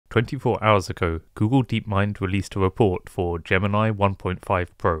24 hours ago, Google DeepMind released a report for Gemini 1.5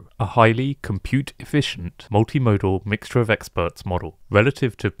 Pro, a highly compute-efficient, multimodal mixture of experts model.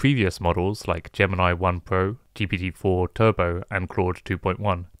 Relative to previous models like Gemini 1 Pro, GPT-4 Turbo, and Claude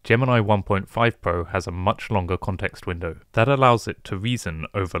 2.1, Gemini 1.5 Pro has a much longer context window. That allows it to reason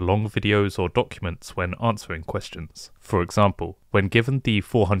over long videos or documents when answering questions. For example, when given the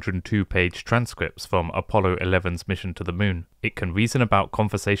 402-page transcripts from Apollo 11's mission to the moon, it can reason about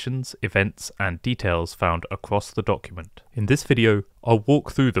conversations, events, and details found across the document. In this video, I'll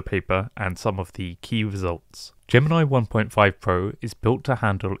walk through the paper and some of the key results. Gemini 1.5 Pro is built to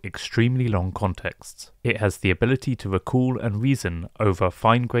handle extremely long contexts. It has the ability to recall and reason over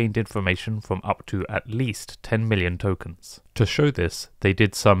fine-grained information from up to at least 10 million tokens. To show this, they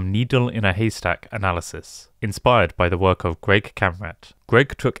did some needle-in-a-haystack analysis, inspired by the work of Greg Camrat.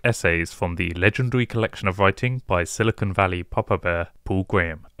 Greg took essays from the legendary collection of writing by Silicon Valley Papa Bear Paul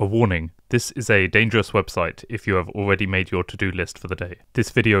Graham. A warning, this is a dangerous website if you have already made your to-do list for the day. This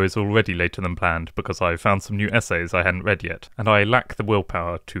video is already later than planned because I found some new essays I hadn't read yet, and I lack the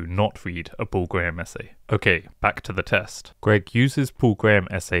willpower to not read a Paul Graham essay. Okay, back to the test. Greg uses Paul Graham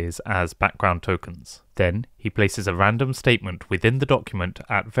essays as background tokens. Then, he places a random statement within the document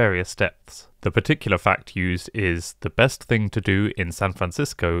at various depths. The particular fact used is, the best thing to do in San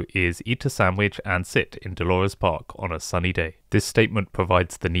Francisco is eat a sandwich and sit in Dolores Park on a sunny day. This statement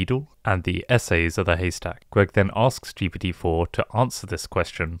provides the needle, and the essays are the haystack. Greg then asks GPT-4 to answer this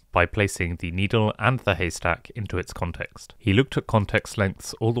question by placing the needle and the haystack into its context. He looked at context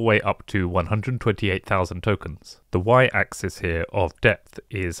lengths all the way up to 128,000 tokens. The y-axis here of depth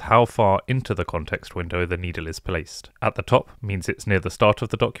is how far into the context window the needle is placed. At the top means it's near the start of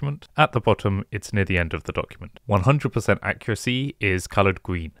the document, at the bottom it's near the end of the document. 100% accuracy is coloured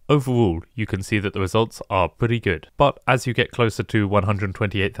green. Overall, you can see that the results are pretty good, but as you get closer to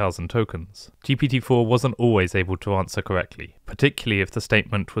 128,000 tokens, GPT-4 wasn't always able to answer correctly, particularly if the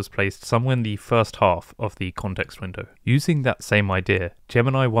statement was placed somewhere in the first half of the context window. Using that same idea,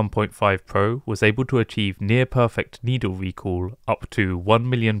 Gemini 1.5 Pro was able to achieve near-perfect needle recall up to 1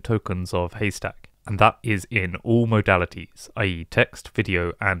 million tokens of haystack. And that is in all modalities, i.e. text,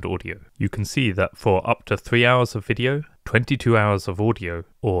 video, and audio. You can see that for up to 3 hours of video, 22 hours of audio,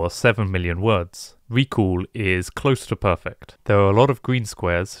 or 7 million words, recall is close to perfect. There are a lot of green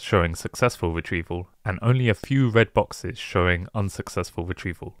squares showing successful retrieval, and only a few red boxes showing unsuccessful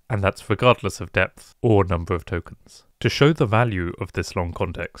retrieval, and that's regardless of depth or number of tokens. To show the value of this long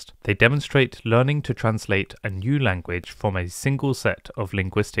context, they demonstrate learning to translate a new language from a single set of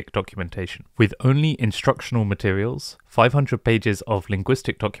linguistic documentation. With only instructional materials, 500 pages of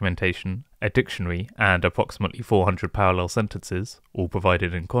linguistic documentation, a dictionary, and approximately 400 parallel sentences, all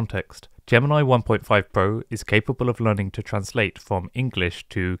provided in context, Gemini 1.5 Pro is capable of learning to translate from English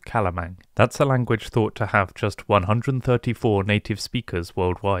to Calamang. That's a language thought to have just 134 native speakers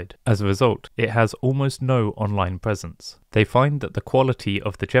worldwide. As a result, it has almost no online presence. They find that the quality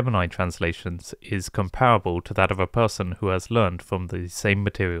of the Gemini translations is comparable to that of a person who has learned from the same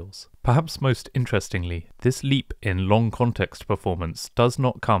materials. Perhaps most interestingly, this leap in long context performance does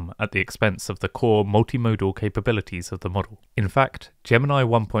not come at the expense of the core multimodal capabilities of the model. In fact, Gemini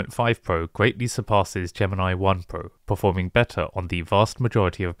 1.5 Pro greatly surpasses Gemini 1 Pro, performing better on the vast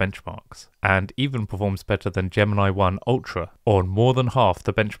majority of benchmarks, and even performs better than Gemini 1 Ultra on more than half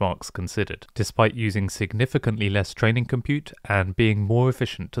the benchmarks considered, despite using significantly less training compute and being more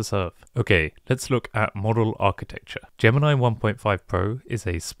efficient to serve. Okay, let's look at model architecture. Gemini 1.5 Pro is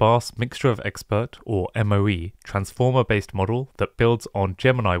a sparse mixture of expert, or MOE, transformer-based model that builds on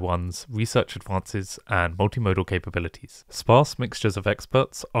Gemini 1's research advances and multimodal capabilities. Sparse mixtures of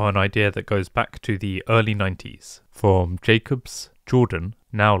experts are an idea that goes back to the early 90s, from Jacobs, Jordan,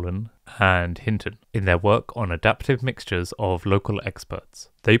 Nowlin, and Hinton in their work on adaptive mixtures of local experts.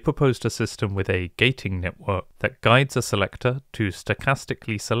 They proposed a system with a gating network that guides a selector to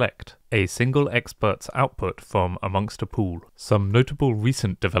stochastically select a single expert's output from amongst a pool. Some notable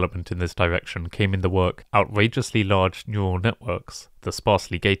recent development in this direction came in the work Outrageously Large Neural Networks, the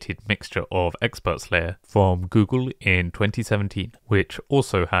sparsely gated mixture of experts layer from Google in 2017, which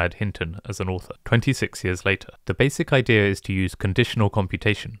also had Hinton as an author. 26 years later, the basic idea is to use conditional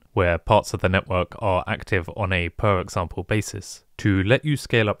computation, where parts of the network are active on a per-example basis, to let you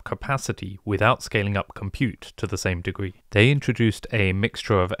scale up capacity without scaling up compute to the same degree. they introduced a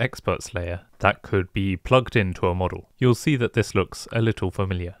mixture of experts layer that could be plugged into a model. You'll see that this looks a little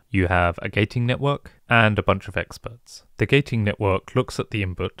familiar. You have a gating network and a bunch of experts. The gating network looks at the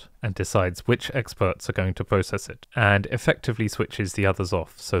input and decides which experts are going to process it, and effectively switches the others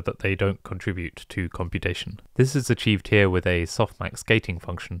off so that they don't contribute to computation. This is achieved here with a softmax gating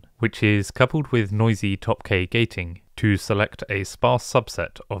function, which is coupled with noisy top K gating to select a sparse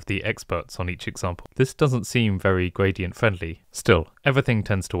subset of the experts on each example. This doesn't seem very gradient friendly. Still, everything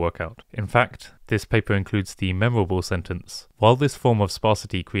tends to work out. In fact, this paper includes the memorable sentence: "While this form of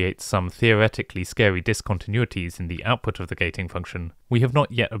sparsity creates some theoretically scary discontinuities in the output of the gating function, we have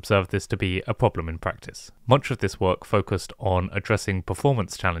not yet observed this to be a problem in practice." Much of this work focused on addressing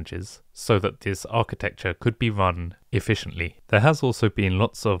performance challenges so that this architecture could be run efficiently. There has also been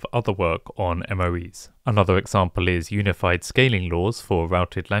lots of other work on MOEs. Another example is unified scaling laws for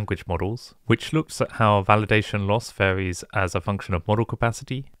routed language models, which looks at how validation loss varies as a function of model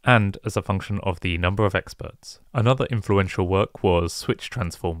capacity and as a function of the number of experts. Another influential work was switch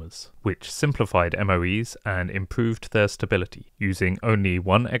transformers, which simplified MOEs and improved their stability, using only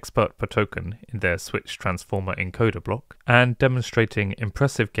one expert per token in their switch transformer encoder block, and demonstrating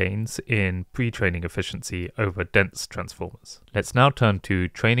impressive gains in pre-training efficiency over dense transformers. Let's now turn to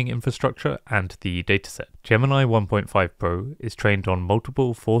training infrastructure and the dataset. Gemini 1.5 Pro is trained on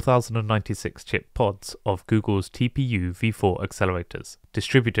multiple 4096 chip pods of Google's TPU v4 accelerators,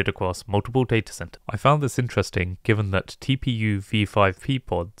 distributed across multiple data centers. I found this interesting given that TPU v5p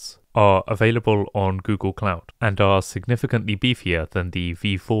pods are available on Google Cloud and are significantly beefier than the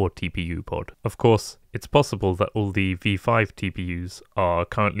v4 TPU pod. Of course, it's possible that all the v5 TPUs are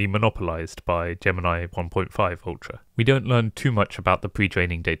currently monopolized by Gemini 1.5 Ultra. We don't learn too much about the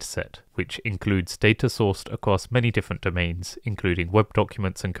pre-training dataset, which includes data sourced across many different domains, including web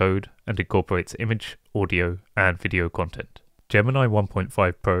documents and code, and incorporates image, audio, and video content. Gemini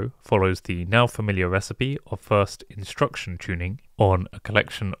 1.5 Pro follows the now familiar recipe of first instruction tuning on a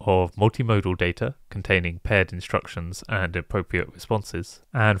collection of multimodal data containing paired instructions and appropriate responses.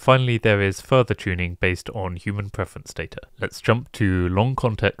 And finally, there is further tuning based on human preference data. Let's jump to long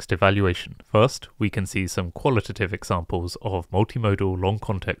context evaluation. First, we can see some qualitative examples of multimodal long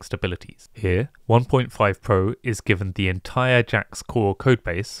context abilities. Here, 1.5 Pro is given the entire JAX core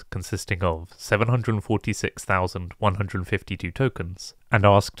codebase consisting of 746,152 tokens, and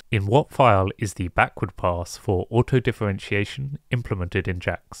asked in what file is the backward pass for auto-differentiation implemented in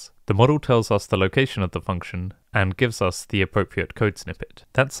JAX. The model tells us the location of the function and gives us the appropriate code snippet.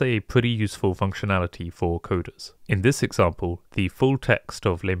 That's a pretty useful functionality for coders. In this example, the full text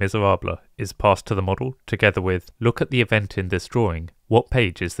of Les Miserables is passed to the model together with "Look at the event in this drawing, what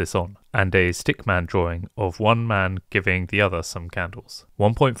page is this on?" and a stickman drawing of one man giving the other some candles.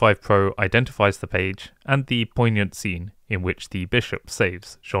 1.5 Pro identifies the page and the poignant scene in which the bishop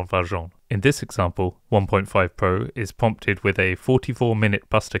saves Jean Valjean. In this example, 1.5 Pro is prompted with a 44-minute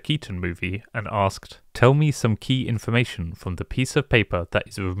Buster Keaton movie and asked, "Tell me some key information from the piece of paper that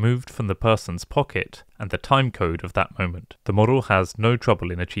is removed from the person's pocket and the time code of that moment." The model has no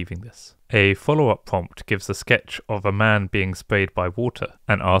trouble in achieving this. A follow-up prompt gives a sketch of a man being sprayed by water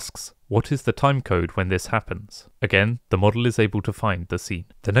and asks, "What is the time code when this happens?" Again, the model is able to find the scene.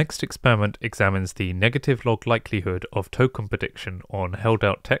 The next experiment examines the negative log likelihood of token prediction on held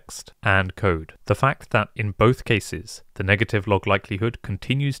out text and code. The fact that in both cases, the negative log likelihood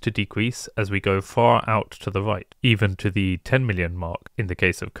continues to decrease as we go far out to the right, even to the 10 million mark in the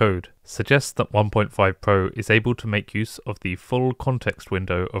case of code, suggests that 1.5 Pro is able to make use of the full context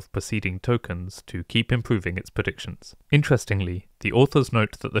window of preceding tokens to keep improving its predictions. Interestingly, the authors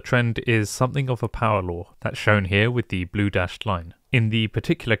note that the trend is something of a power law, that's shown here with the blue dashed line. In the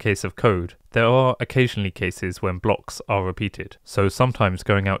particular case of code, there are occasionally cases when blocks are repeated, so sometimes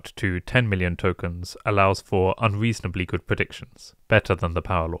going out to 10 million tokens allows for unreasonably good predictions, better than the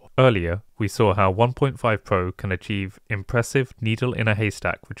power law. Earlier, we saw how 1.5 Pro can achieve impressive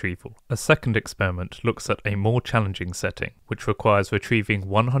needle-in-a-haystack retrieval. A second experiment looks at a more challenging setting, which requires retrieving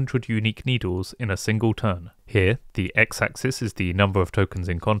 100 unique needles in a single turn. Here, the x-axis is the number of tokens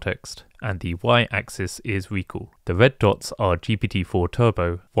in context, and the y-axis is recall. The red dots are GPT-4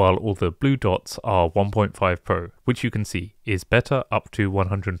 Turbo, while all the blue dots are 1.5 Pro, which you can see is better up to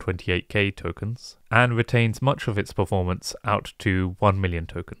 128k tokens, and retains much of its performance out to 1 million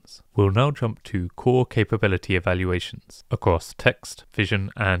tokens. We'll now jump to core capability evaluations across text,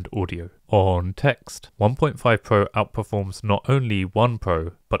 vision, and audio. On text, 1.5 Pro outperforms not only 1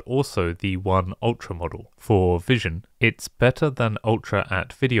 Pro, but also the 1 Ultra model. For vision, it's better than Ultra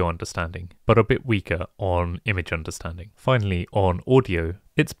at video understanding, but a bit weaker on image understanding. Finally, on audio,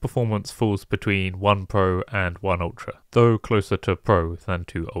 its performance falls between 1 Pro and 1 Ultra. though closer to Pro than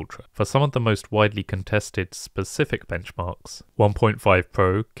to Ultra. For some of the most widely contested specific benchmarks, 1.5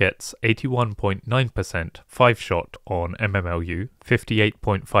 Pro gets 81.9% 5-shot on MMLU,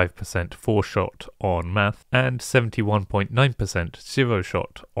 58.5% 4-shot on math, and 71.9%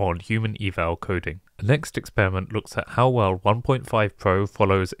 0-shot on HumanEval coding. The next experiment looks at how well 1.5 Pro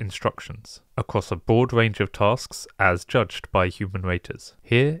follows instructions across a broad range of tasks as judged by human raters.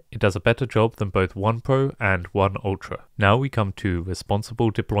 Here, it does a better job than both 1 Pro and 1 Ultra. Now we come to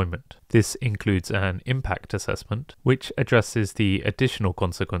responsible deployment. This includes an impact assessment, which addresses the additional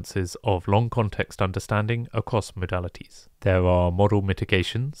consequences of long context understanding across modalities. There are model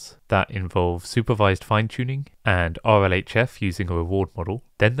mitigations that involve supervised fine-tuning and RLHF using a reward model.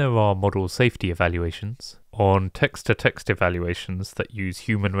 Then there are model safety evaluations on text-to-text evaluations that use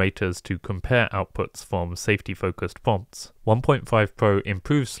human raters to compare outputs from safety-focused prompts. 1.5 Pro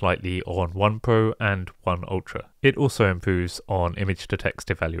improves slightly on 1 Pro and 1 Ultra. It also improves on image-to-text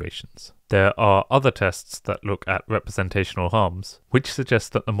evaluations. There are other tests that look at representational harms, which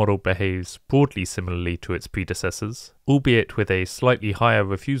suggest that the model behaves broadly similarly to its predecessors, albeit with a slightly higher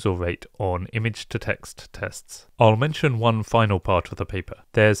refusal rate on image-to-text tests. I'll mention one final part of the paper.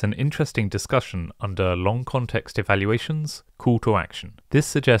 There's an interesting discussion under long context evaluations, call to action. This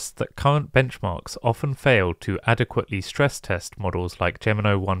suggests that current benchmarks often fail to adequately stress test models like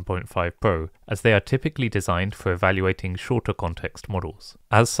Gemini 1.5 Pro, as they are typically designed for evaluating shorter context models.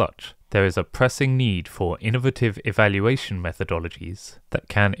 As such, there is a pressing need for innovative evaluation methodologies that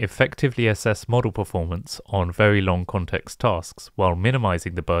can effectively assess model performance on very long context tasks while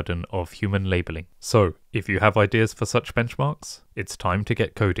minimizing the burden of human labeling. So, if you have ideas for such benchmarks, it's time to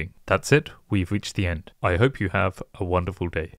get coding. That's it, we've reached the end. I hope you have a wonderful day.